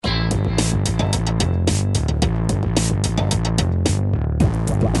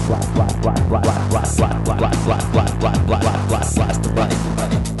Blast the right. Blast the right.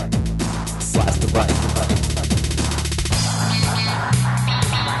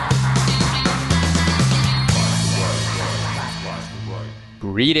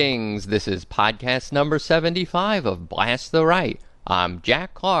 Greetings, this is podcast number 75 of Blast the Right. I'm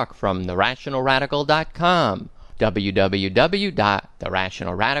Jack Clark from TheRationalRadical.com,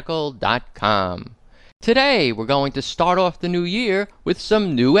 www.TheRationalRadical.com. Today we're going to start off the new year with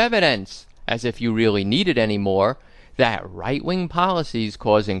some new evidence, as if you really needed any more, that right-wing policies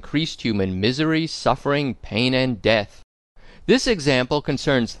cause increased human misery, suffering, pain, and death. This example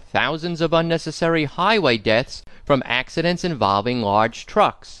concerns thousands of unnecessary highway deaths from accidents involving large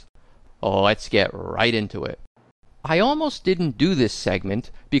trucks. Let's get right into it. I almost didn't do this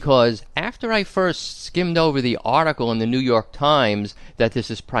segment because after I first skimmed over the article in the New York Times that this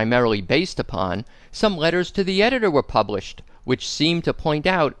is primarily based upon, some letters to the editor were published, which seemed to point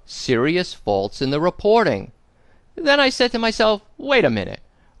out serious faults in the reporting. Then I said to myself, wait a minute,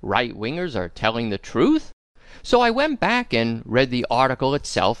 right-wingers are telling the truth? So I went back and read the article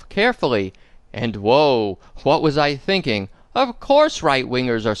itself carefully, and whoa, what was I thinking? Of course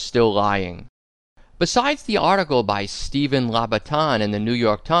right-wingers are still lying. Besides the article by Stephen Labaton in the New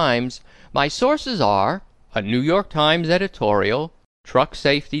York Times, my sources are a New York Times editorial,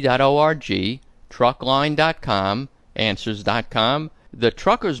 trucksafety.org, truckline.com, answers.com,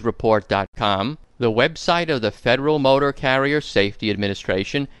 thetruckersreport.com, the website of the Federal Motor Carrier Safety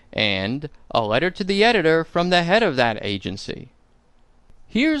Administration, and a letter to the editor from the head of that agency.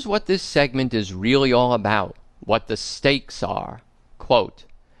 Here's what this segment is really all about, what the stakes are. Quote,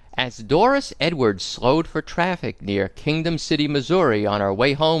 as Doris Edwards slowed for traffic near Kingdom City, Missouri on her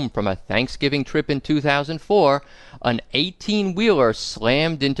way home from a Thanksgiving trip in 2004, an 18-wheeler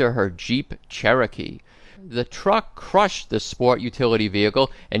slammed into her Jeep Cherokee. The truck crushed the sport utility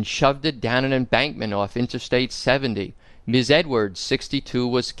vehicle and shoved it down an embankment off Interstate 70. Ms. Edwards, 62,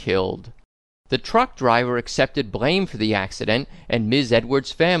 was killed. The truck driver accepted blame for the accident, and Ms.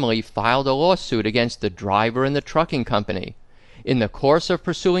 Edwards' family filed a lawsuit against the driver and the trucking company. In the course of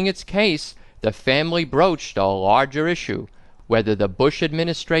pursuing its case, the family broached a larger issue, whether the Bush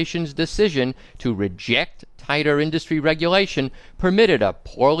administration's decision to reject tighter industry regulation permitted a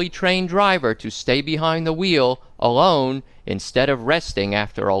poorly trained driver to stay behind the wheel alone instead of resting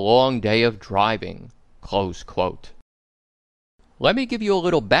after a long day of driving. Close quote. Let me give you a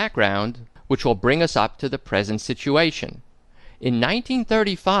little background, which will bring us up to the present situation. In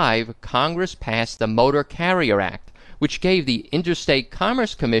 1935, Congress passed the Motor Carrier Act, which gave the Interstate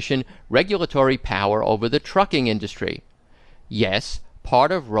Commerce Commission regulatory power over the trucking industry. Yes,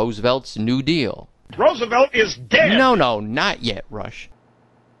 part of Roosevelt's New Deal. Roosevelt is dead! No, not yet, Rush.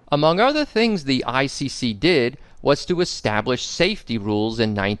 Among other things the ICC did was to establish safety rules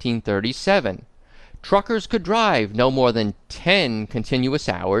in 1937. Truckers could drive no more than 10 continuous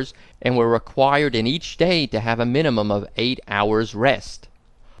hours and were required in each day to have a minimum of 8 hours rest.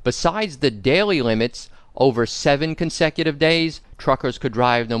 Besides the daily limits, over 7 consecutive days, truckers could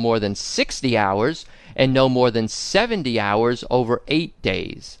drive no more than 60 hours and no more than 70 hours over 8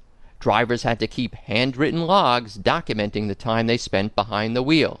 days. Drivers had to keep handwritten logs documenting the time they spent behind the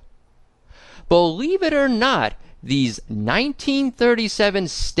wheel. Believe it or not, these 1937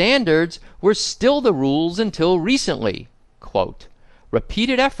 standards were still the rules until recently. Quote,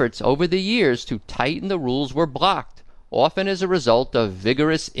 repeated efforts over the years to tighten the rules were blocked, often as a result of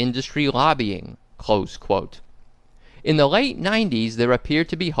vigorous industry lobbying. Close quote. In the late 90s, there appeared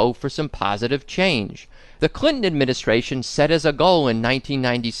to be hope for some positive change. The Clinton administration set as a goal in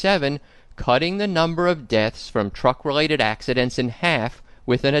 1997 cutting the number of deaths from truck-related accidents in half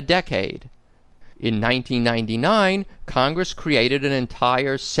within a decade. In 1999, Congress created an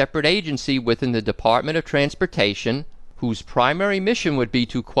entire separate agency within the Department of Transportation whose primary mission would be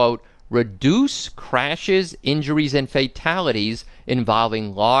to, quote, reduce crashes, injuries, and fatalities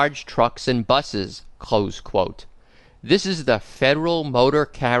involving large trucks and buses, close quote. This is the Federal Motor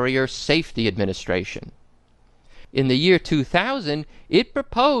Carrier Safety Administration. In the year 2000, it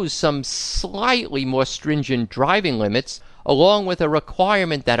proposed some slightly more stringent driving limits, along with a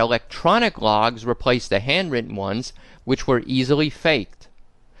requirement that electronic logs replace the handwritten ones, which were easily faked.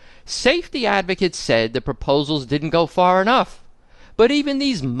 Safety advocates said the proposals didn't go far enough. But even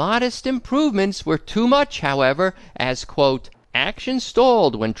these modest improvements were too much, however, as, quote, action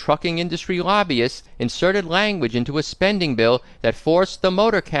stalled when trucking industry lobbyists inserted language into a spending bill that forced the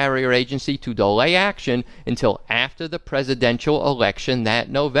Motor Carrier Agency to delay action until after the presidential election that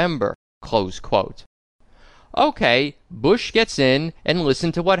November, close quote. Okay, Bush gets in, and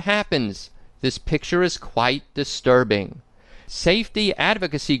listen to what happens. This picture is quite disturbing. Safety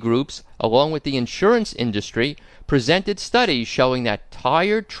advocacy groups, along with the insurance industry, presented studies showing that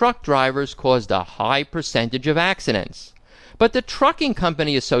tired truck drivers caused a high percentage of accidents. But the trucking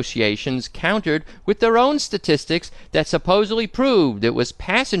company associations countered with their own statistics that supposedly proved it was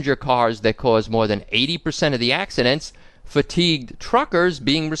passenger cars that caused more than 80% of the accidents, fatigued truckers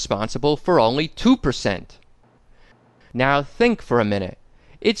being responsible for only 2%. Now think for a minute.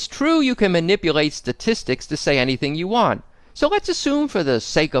 It's true you can manipulate statistics to say anything you want. So let's assume for the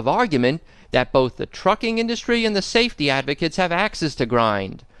sake of argument that both the trucking industry and the safety advocates have axes to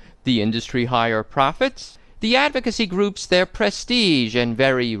grind. The industry higher profits, the advocacy groups their prestige and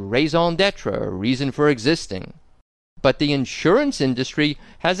very raison d'etre, reason for existing. But the insurance industry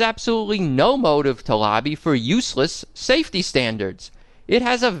has absolutely no motive to lobby for useless safety standards. It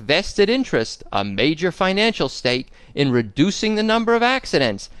has a vested interest, a major financial stake, in reducing the number of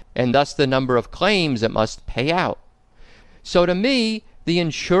accidents, and thus the number of claims it must pay out. So to me, the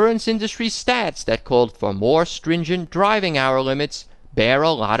insurance industry stats that called for more stringent driving hour limits bear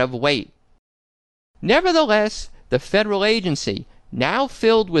a lot of weight. Nevertheless, the federal agency, now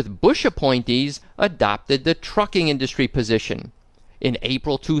filled with Bush appointees, adopted the trucking industry position. In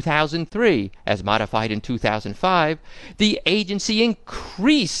April 2003, as modified in 2005, the agency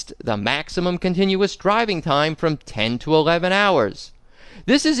increased the maximum continuous driving time from 10 to 11 hours.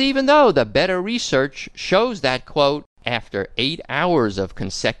 This is even though the better research shows that, quote, after 8 hours of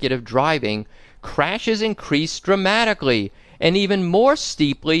consecutive driving, crashes increased dramatically and even more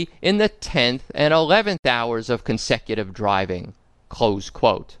steeply in the 10th and 11th hours of consecutive driving, close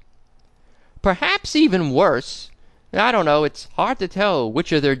quote. Perhaps even worse, I don't know, it's hard to tell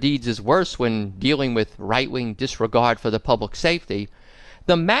which of their deeds is worse when dealing with right-wing disregard for the public safety.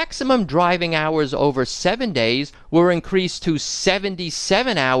 The maximum driving hours over 7 days were increased to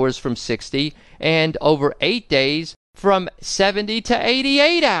 77 hours from 60, and over 8 days from 70 to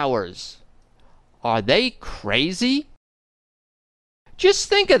 88 hours. Are they crazy? Just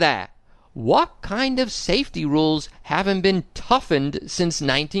think of that. What kind of safety rules haven't been toughened since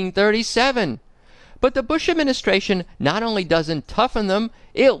 1937? But the Bush administration not only doesn't toughen them,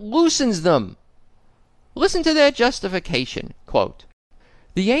 it loosens them. Listen to their justification, quote,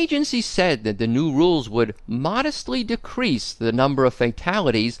 the agency said that the new rules would modestly decrease the number of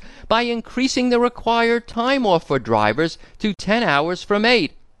fatalities by increasing the required time off for drivers to 10 hours from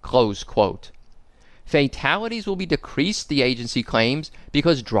 8, close quote. Fatalities will be decreased, the agency claims,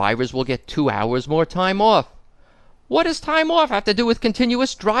 because drivers will get 2 hours more time off. What does time off have to do with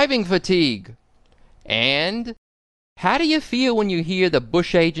continuous driving fatigue? And how do you feel when you hear the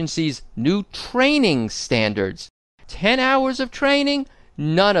Bush agency's new training standards? 10 hours of training?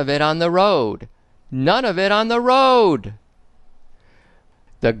 None of it on the road. None of it on the road.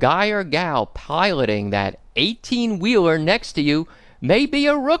 The guy or gal piloting that 18-wheeler next to you may be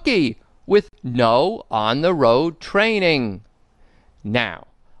a rookie with no on-the-road training. Now,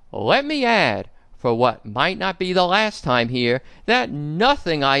 let me add, for what might not be the last time here, that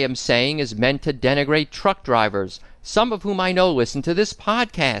nothing I am saying is meant to denigrate truck drivers, some of whom I know listen to this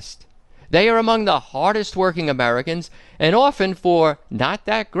podcast. They are among the hardest working Americans and often for not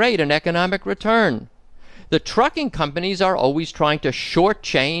that great an economic return. The trucking companies are always trying to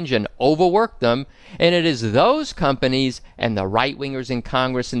shortchange and overwork them, and it is those companies and the right-wingers in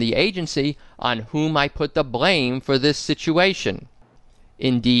Congress and the agency on whom I put the blame for this situation.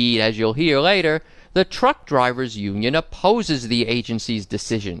 Indeed, as you'll hear later, the truck drivers union opposes the agency's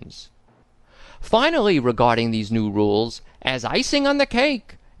decisions. Finally, regarding these new rules, as icing on the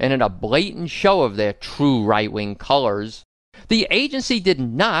cake, and in a blatant show of their true right-wing colors, the agency did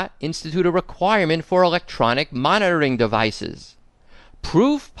not institute a requirement for electronic monitoring devices.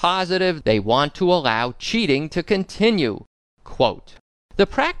 Proof positive they want to allow cheating to continue. Quote, the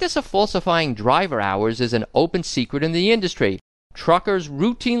practice of falsifying driver hours is an open secret in the industry. Truckers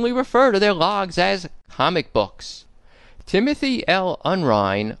routinely refer to their logs as comic books. Timothy L.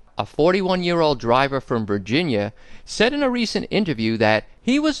 Unrein, a 41-year-old driver from Virginia, said in a recent interview that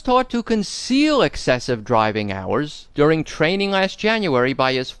he was taught to conceal excessive driving hours during training last January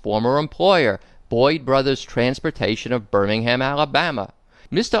by his former employer, Boyd Brothers Transportation of Birmingham, Alabama.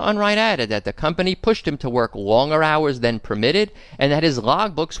 Mr. Unrein added that the company pushed him to work longer hours than permitted and that his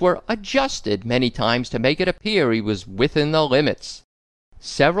logbooks were adjusted many times to make it appear he was within the limits.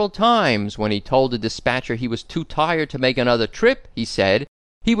 Several times when he told the dispatcher he was too tired to make another trip, he said,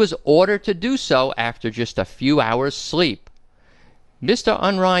 he was ordered to do so after just a few hours' sleep. Mr.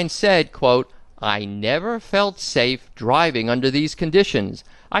 Unrein said, quote, I never felt safe driving under these conditions.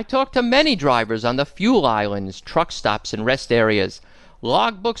 I talked to many drivers on the fuel islands, truck stops, and rest areas.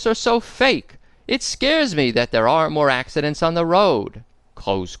 Logbooks are so fake. It scares me that there aren't more accidents on the road."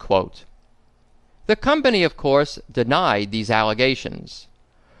 Close quote. The company, of course, denied these allegations.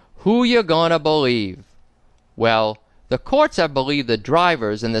 Who you gonna believe? Well, the courts have believed the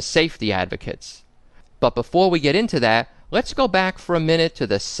drivers and the safety advocates. But before we get into that, let's go back for a minute to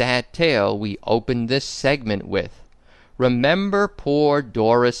the sad tale we opened this segment with. Remember poor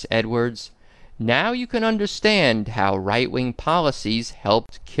Doris Edwards? Now you can understand how right-wing policies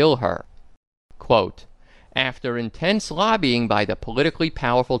helped kill her. Quote, "After intense lobbying by the politically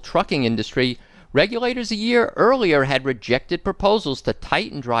powerful trucking industry, regulators a year earlier had rejected proposals to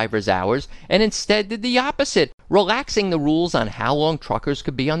tighten drivers' hours and instead did the opposite, relaxing the rules on how long truckers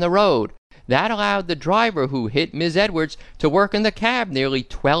could be on the road. That allowed the driver who hit Ms. Edwards to work in the cab nearly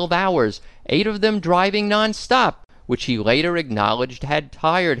 12 hours, 8 of them driving nonstop, which he later acknowledged had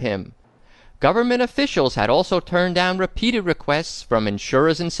tired him. Government officials had also turned down repeated requests from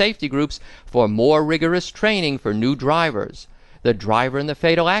insurers and safety groups for more rigorous training for new drivers. The driver in the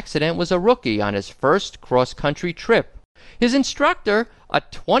fatal accident was a rookie on his first cross-country trip. His instructor, a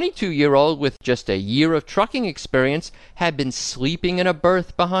 22-year-old with just a year of trucking experience, had been sleeping in a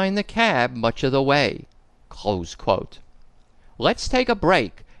berth behind the cab much of the way." Close quote. Let's take a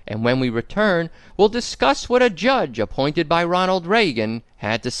break, and when we return, we'll discuss what a judge appointed by Ronald Reagan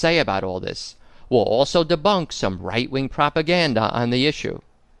had to say about all this. We'll also debunk some right-wing propaganda on the issue.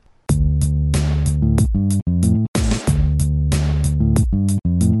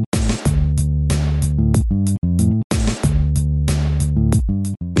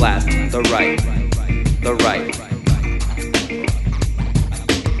 Left, the right, the right.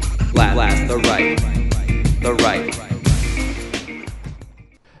 Left, the right, the right.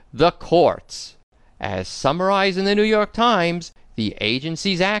 The courts. As summarized in the New York Times, the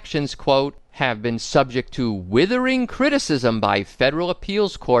agency's actions, quote, "have been subject to withering criticism by federal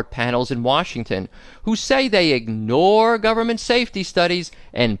appeals court panels in Washington, who say they ignore government safety studies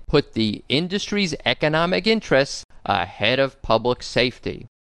and put the industry's economic interests ahead of public safety."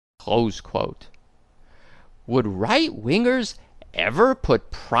 Close quote. Would right-wingers ever put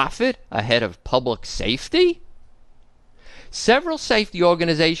profit ahead of public safety? Several safety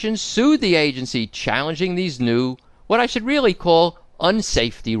organizations sued the agency challenging these new, what I should really call,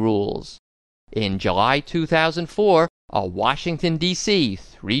 unsafety rules. In July 2004, a Washington, D.C.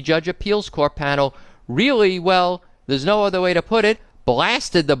 3-judge appeals court panel really, well, there's no other way to put it,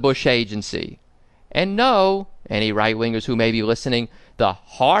 blasted the Bush agency. And no, any right-wingers who may be listening, the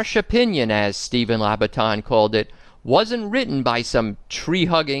harsh opinion, as Stephen Labaton called it, wasn't written by some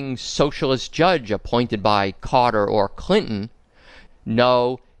tree-hugging socialist judge appointed by Carter or Clinton.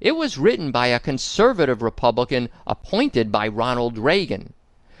 No, it was written by a conservative Republican appointed by Ronald Reagan.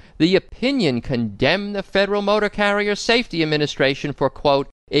 The opinion condemned the Federal Motor Carrier Safety Administration for, quote,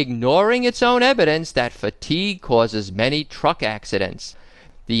 "ignoring its own evidence that fatigue causes many truck accidents."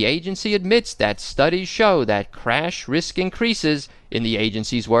 The agency admits that studies show that crash risk increases, in the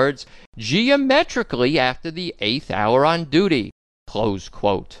agency's words, geometrically after the 8th hour on duty. Close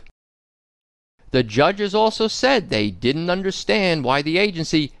quote. The judges also said they didn't understand why the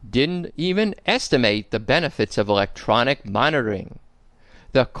agency didn't even estimate the benefits of electronic monitoring.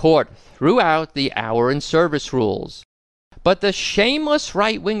 The court threw out the hour and service rules. But the shameless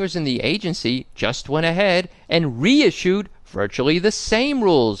right-wingers in the agency just went ahead and reissued virtually the same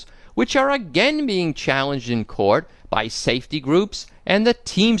rules, which are again being challenged in court by safety groups and the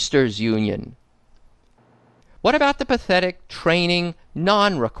Teamsters Union. What about the pathetic training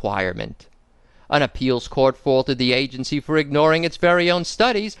non-requirement? An appeals court faulted the agency for ignoring its very own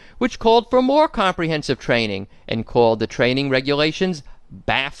studies, which called for more comprehensive training and called the training regulations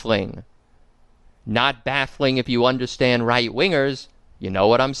baffling. Not baffling if you understand right-wingers. You know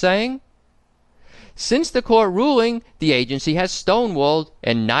what I'm saying? Since the court ruling, the agency has stonewalled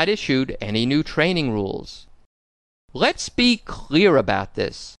and not issued any new training rules. Let's be clear about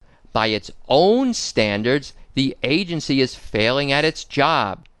this. By its own standards, the agency is failing at its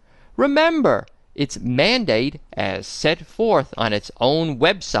job. Remember, its mandate, as set forth on its own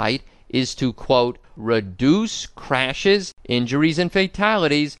website, is to, quote, "reduce crashes, injuries, and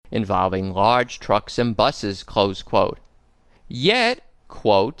fatalities involving large trucks and buses," close quote. Yet,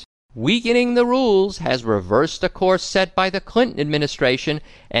 quote, "weakening the rules has reversed a course set by the Clinton administration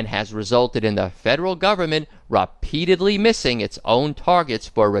and has resulted in the federal government repeatedly missing its own targets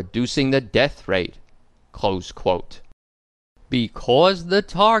for reducing the death rate." Close quote. Because the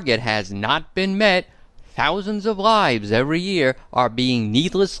target has not been met, thousands of lives every year are being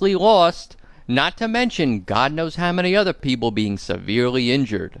needlessly lost, not to mention God knows how many other people being severely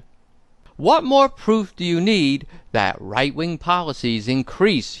injured. What more proof do you need that right-wing policies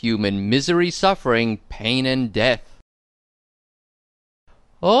increase human misery, suffering, pain, and death?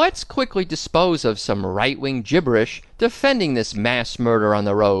 Let's quickly dispose of some right-wing gibberish defending this mass murder on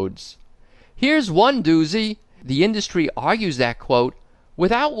the roads. Here's one doozy. The industry argues that, quote,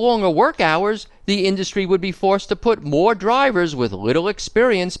 without longer work hours, the industry would be forced to put more drivers with little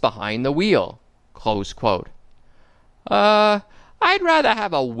experience behind the wheel, close quote. I'd rather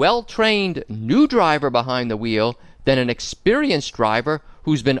have a well-trained new driver behind the wheel than an experienced driver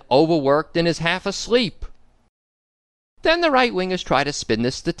who's been overworked and is half asleep. Then the right-wingers try to spin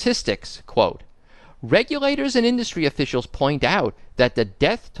the statistics, quote, regulators and industry officials point out that the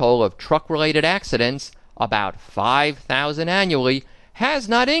death toll of truck-related accidents, about 5,000 annually, has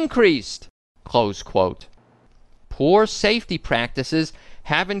not increased, close quote. Poor safety practices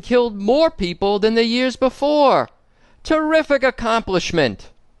haven't killed more people than the years before. Terrific accomplishment.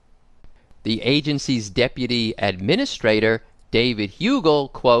 The agency's deputy administrator, David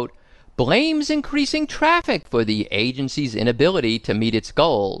Hugel, quote, blames increasing traffic for the agency's inability to meet its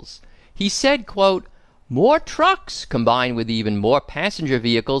goals. He said, quote, more trucks combined with even more passenger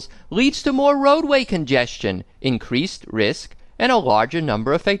vehicles leads to more roadway congestion, increased risk, and a larger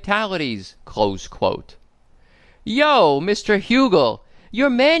number of fatalities, close quote. Yo, Mr. Hugel,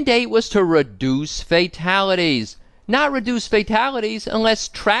 your mandate was to reduce fatalities, not reduce fatalities unless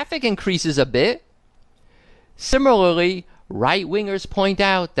traffic increases a bit. Similarly, right-wingers point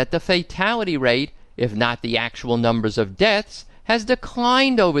out that the fatality rate, if not the actual numbers of deaths, has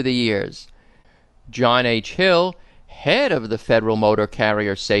declined over the years. John H. Hill, head of the Federal Motor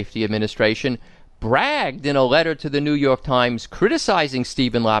Carrier Safety Administration, bragged in a letter to the New York Times criticizing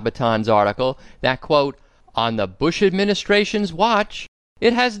Stephen Labaton's article that, quote, on the Bush administration's watch,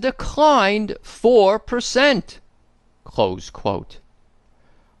 it has declined 4%, close quote.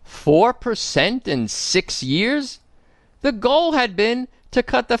 4% in 6 years? The goal had been to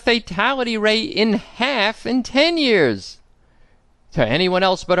cut the fatality rate in half in 10 years. To anyone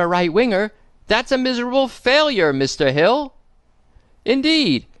else but a right-winger, that's a miserable failure, Mr. Hill.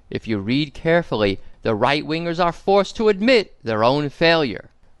 Indeed, if you read carefully, the right-wingers are forced to admit their own failure.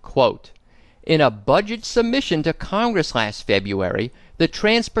 Quote, in a budget submission to Congress last February, the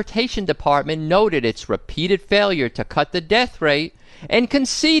Transportation Department noted its repeated failure to cut the death rate and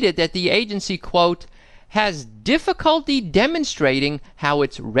conceded that the agency, quote, has difficulty demonstrating how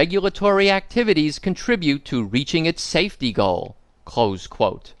its regulatory activities contribute to reaching its safety goal, close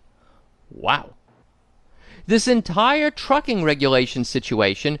quote. Wow. This entire trucking regulation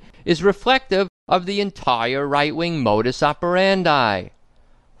situation is reflective of the entire right-wing modus operandi.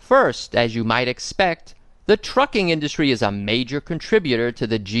 First, as you might expect, the trucking industry is a major contributor to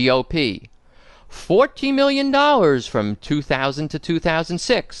the GOP. $14 million from 2000 to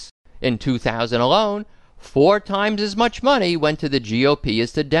 2006. In 2000 alone, 4 times as much money went to the GOP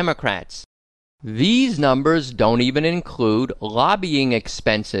as to Democrats. These numbers don't even include lobbying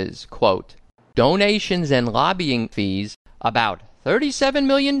expenses. Quote, donations and lobbying fees, about $37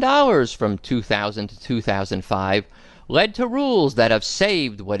 million from 2000 to 2005, led to rules that have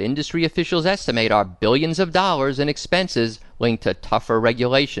saved what industry officials estimate are billions of dollars in expenses linked to tougher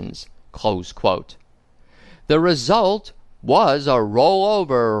regulations. Close quote. The result was a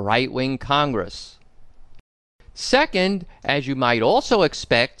rollover right-wing Congress. Second, as you might also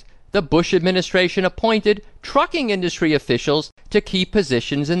expect, the Bush administration appointed trucking industry officials to key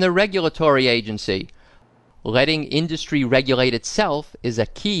positions in the regulatory agency. Letting industry regulate itself is a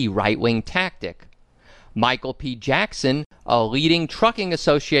key right-wing tactic. Michael P. Jackson, a leading trucking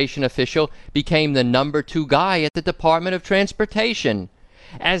association official, became the number 2 guy at the Department of Transportation.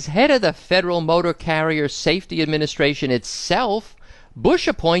 As head of the Federal Motor Carrier Safety Administration itself, Bush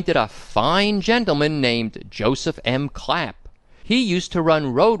appointed a fine gentleman named Joseph M. Clapp. He used to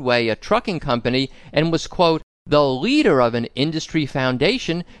run Roadway, a trucking company, and was, quote, the leader of an industry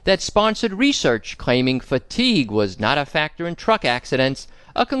foundation that sponsored research claiming fatigue was not a factor in truck accidents,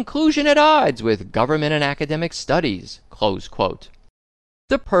 a conclusion at odds with government and academic studies, close quote.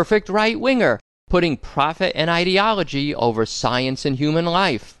 The perfect right-winger, putting profit and ideology over science and human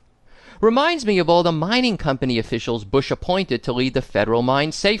life. Reminds me of all the mining company officials Bush appointed to lead the Federal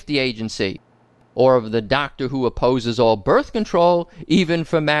Mine Safety Agency, or of the doctor who opposes all birth control, even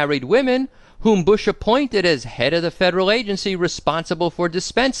for married women, whom Bush appointed as head of the federal agency responsible for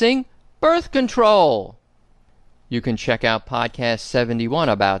dispensing birth control. You can check out podcast 71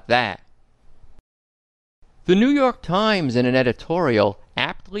 about that. The New York Times, in an editorial,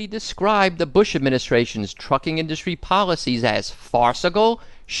 aptly described the Bush administration's trucking industry policies as farcical,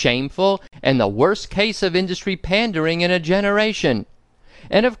 shameful, and the worst case of industry pandering in a generation.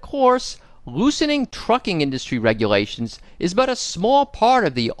 And of course, loosening trucking industry regulations is but a small part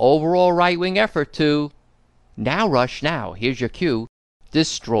of the overall right-wing effort to, now Rush, now, here's your cue,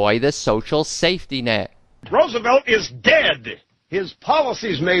 destroy the social safety net. Roosevelt is dead. His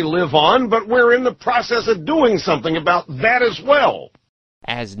policies may live on, but we're in the process of doing something about that as well.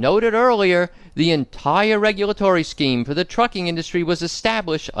 As noted earlier, the entire regulatory scheme for the trucking industry was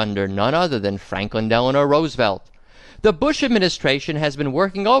established under none other than Franklin Delano Roosevelt. The Bush administration has been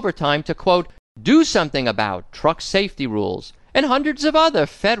working overtime to, quote, do something about truck safety rules and hundreds of other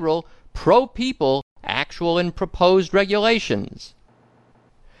federal, pro-people, actual and proposed regulations.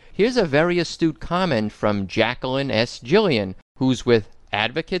 Here's a very astute comment from Jacqueline S. Gillian, who's with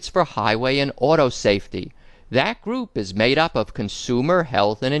Advocates for Highway and Auto Safety. That group is made up of consumer,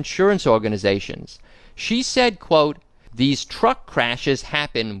 health, and insurance organizations. She said, quote, these truck crashes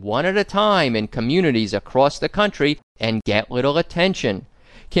happen one at a time in communities across the country and get little attention.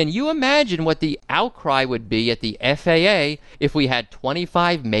 Can you imagine what the outcry would be at the FAA if we had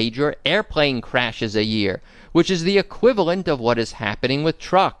 25 major airplane crashes a year, which is the equivalent of what is happening with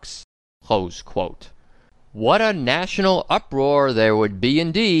trucks? Close quote. What a national uproar there would be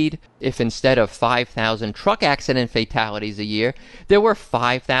indeed if instead of 5,000 truck accident fatalities a year, there were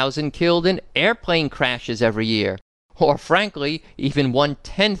 5,000 killed in airplane crashes every year, or frankly, even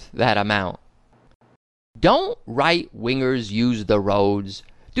 1/10 that amount. Don't right-wingers use the roads?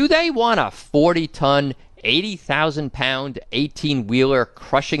 Do they want a 40-ton, 80,000-pound 18-wheeler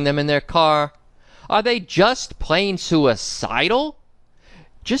crushing them in their car? Are they just plain suicidal?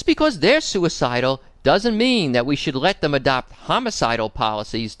 Just because they're suicidal doesn't mean that we should let them adopt homicidal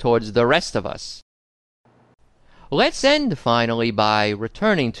policies towards the rest of us. Let's end finally by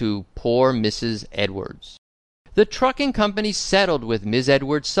returning to poor Mrs. Edwards. The trucking company settled with Ms.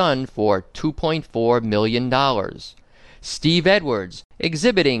 Edwards' son for $2.4 million. Steve Edwards,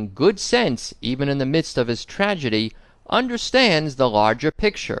 exhibiting good sense even in the midst of his tragedy, understands the larger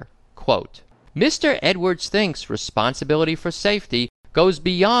picture. Quote, Mr. Edwards thinks responsibility for safety goes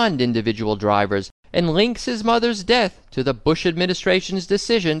beyond individual drivers and links his mother's death to the Bush administration's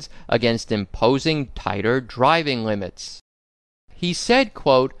decisions against imposing tighter driving limits. He said,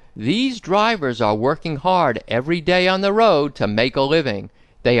 quote, these drivers are working hard every day on the road to make a living.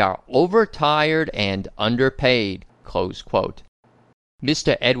 They are overtired and underpaid, close quote.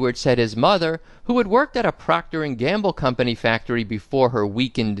 Mr. Edwards said his mother, who had worked at a Procter & Gamble company factory before her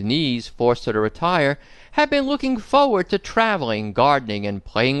weakened knees forced her to retire, had been looking forward to traveling, gardening, and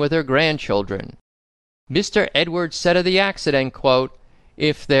playing with her grandchildren. Mr. Edwards said of the accident, quote,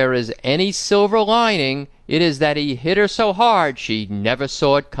 if there is any silver lining, it is that he hit her so hard she never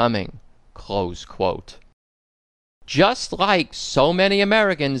saw it coming, close quote. Just like so many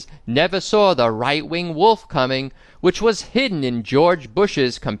Americans never saw the right-wing wolf coming, which was hidden in George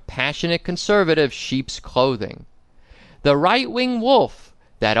Bush's compassionate conservative sheep's clothing. The right-wing wolf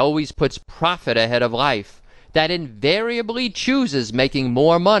that always puts profit ahead of life, that invariably chooses making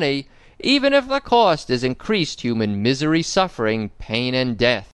more money, even if the cost is increased human misery, suffering, pain, and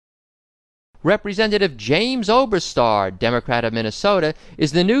death. Representative James Oberstar, Democrat of Minnesota,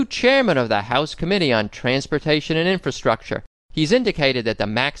 is the new chairman of the House Committee on Transportation and Infrastructure. He's indicated that the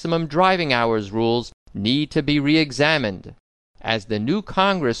maximum driving hours rules need to be re-examined. As the new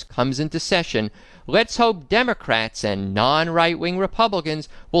Congress comes into session, let's hope Democrats and non-right-wing Republicans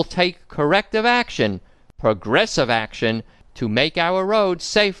will take corrective action, progressive action, to make our roads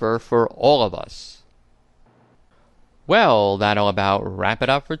safer for all of us. Well, that'll about wrap it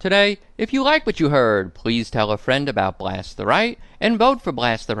up for today. If you like what you heard, please tell a friend about Blast the Right and vote for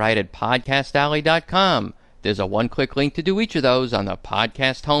Blast the Right at podcastalley.com. There's a one-click link to do each of those on the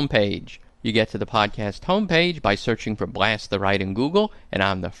podcast homepage. You get to the podcast homepage by searching for Blast the Right in Google, and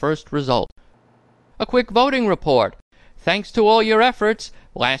I'm the first result. A quick voting report. Thanks to all your efforts,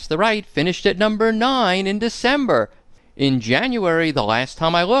 Blast the Right finished at number 9 in December. In January, the last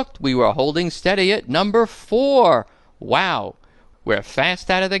time I looked, we were holding steady at number 4. Wow, we're fast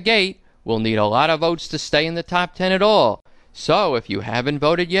out of the gate. We'll need a lot of votes to stay in the top 10 at all. So if you haven't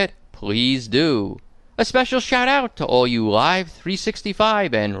voted yet, please do. A special shout out to all you Live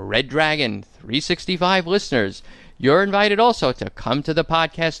 365 and Red Dragon 365 listeners. You're invited also to come to the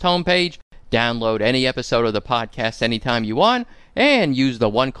podcast homepage, download any episode of the podcast anytime you want, and use the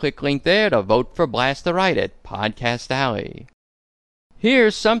one-click link there to vote for Blast the Right at Podcast Alley.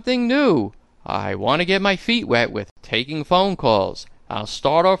 Here's something new. I want to get my feet wet with taking phone calls. I'll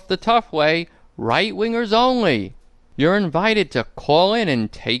start off the tough way, right-wingers only. You're invited to call in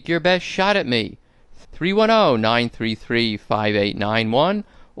and take your best shot at me. 310-933-5891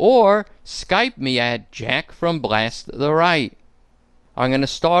 or Skype me at Jack from Blast the Right. I'm going to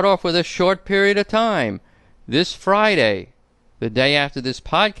start off with a short period of time. This Friday, the day after this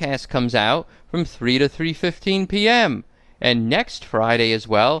podcast comes out, from 3 to 3:15 p.m. And next Friday as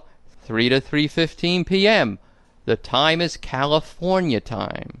well, 3 to 3:15 p.m. The time is California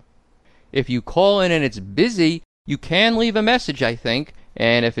time. If you call in and it's busy, you can leave a message, I think,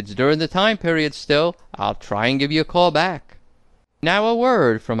 and if it's during the time period still, I'll try and give you a call back. Now a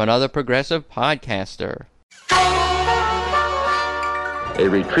word from another progressive podcaster. A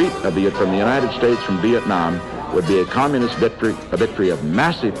retreat from the United States from Vietnam would be a communist victory, a victory of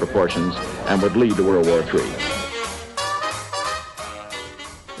massive proportions, and would lead to World War III.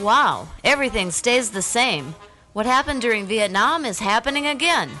 Wow, everything stays the same. What happened during Vietnam is happening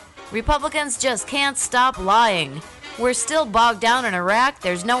again. Republicans just can't stop lying. We're still bogged down in Iraq,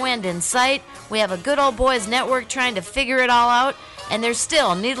 there's no end in sight, we have a good old boys network trying to figure it all out, and they're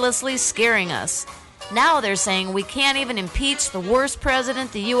still needlessly scaring us. Now they're saying we can't even impeach the worst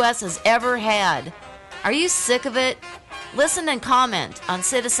president the U.S. has ever had. Are you sick of it? Listen and comment on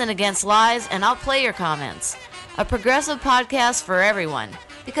Citizen Against Lies, and I'll play your comments. A progressive podcast for everyone,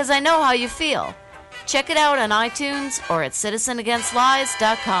 because I know how you feel. Check it out on iTunes or at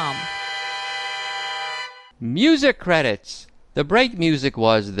citizenagainstlies.com. Music credits. The break music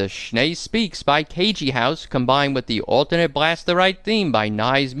was The Schnee Speaks by KG House combined with the alternate Blast the Right theme by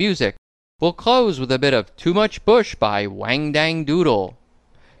Nye's Music. We'll close with a bit of Too Much Bush by Wang Dang Doodle.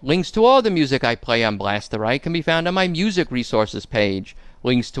 Links to all the music I play on Blast the Right can be found on my music resources page.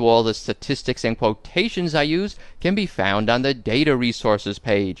 Links to all the statistics and quotations I use can be found on the data resources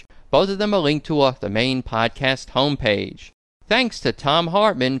page. Both of them are linked to off the main podcast homepage. Thanks to Tom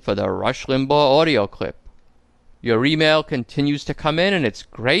Hartman for the Rush Limbaugh audio clip. Your email continues to come in and it's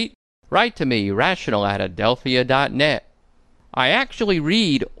great. Write to me, rational@adelphia.net. I actually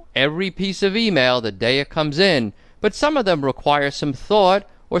read every piece of email the day it comes in, but some of them require some thought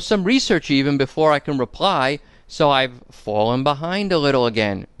or some research even before I can reply, so I've fallen behind a little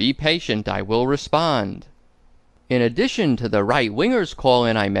again. Be patient, I will respond. In addition to the right-wingers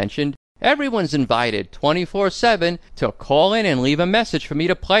call-in I mentioned, everyone's invited 24/7 to call in and leave a message for me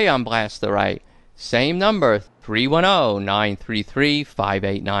to play on Blast the Right. Same number,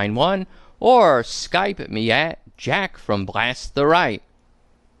 310-933-5891, or Skype at me at Jack from Blast the Right.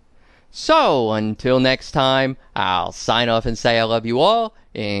 So, until next time, I'll sign off and say I love you all,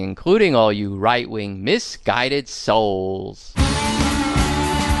 including all you right-wing misguided souls.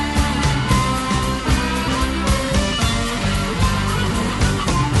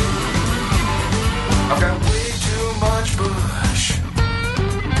 I've got way too much bush.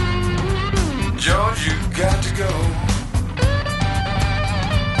 George, you've got to go.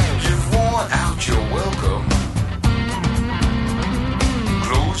 You've worn out your welcome.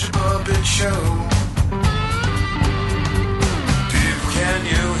 Close your puppet show. People, can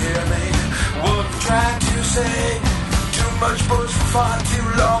you hear me? What I'm trying to say? Too much bush for far too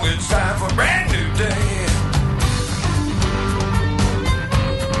long. It's time for brand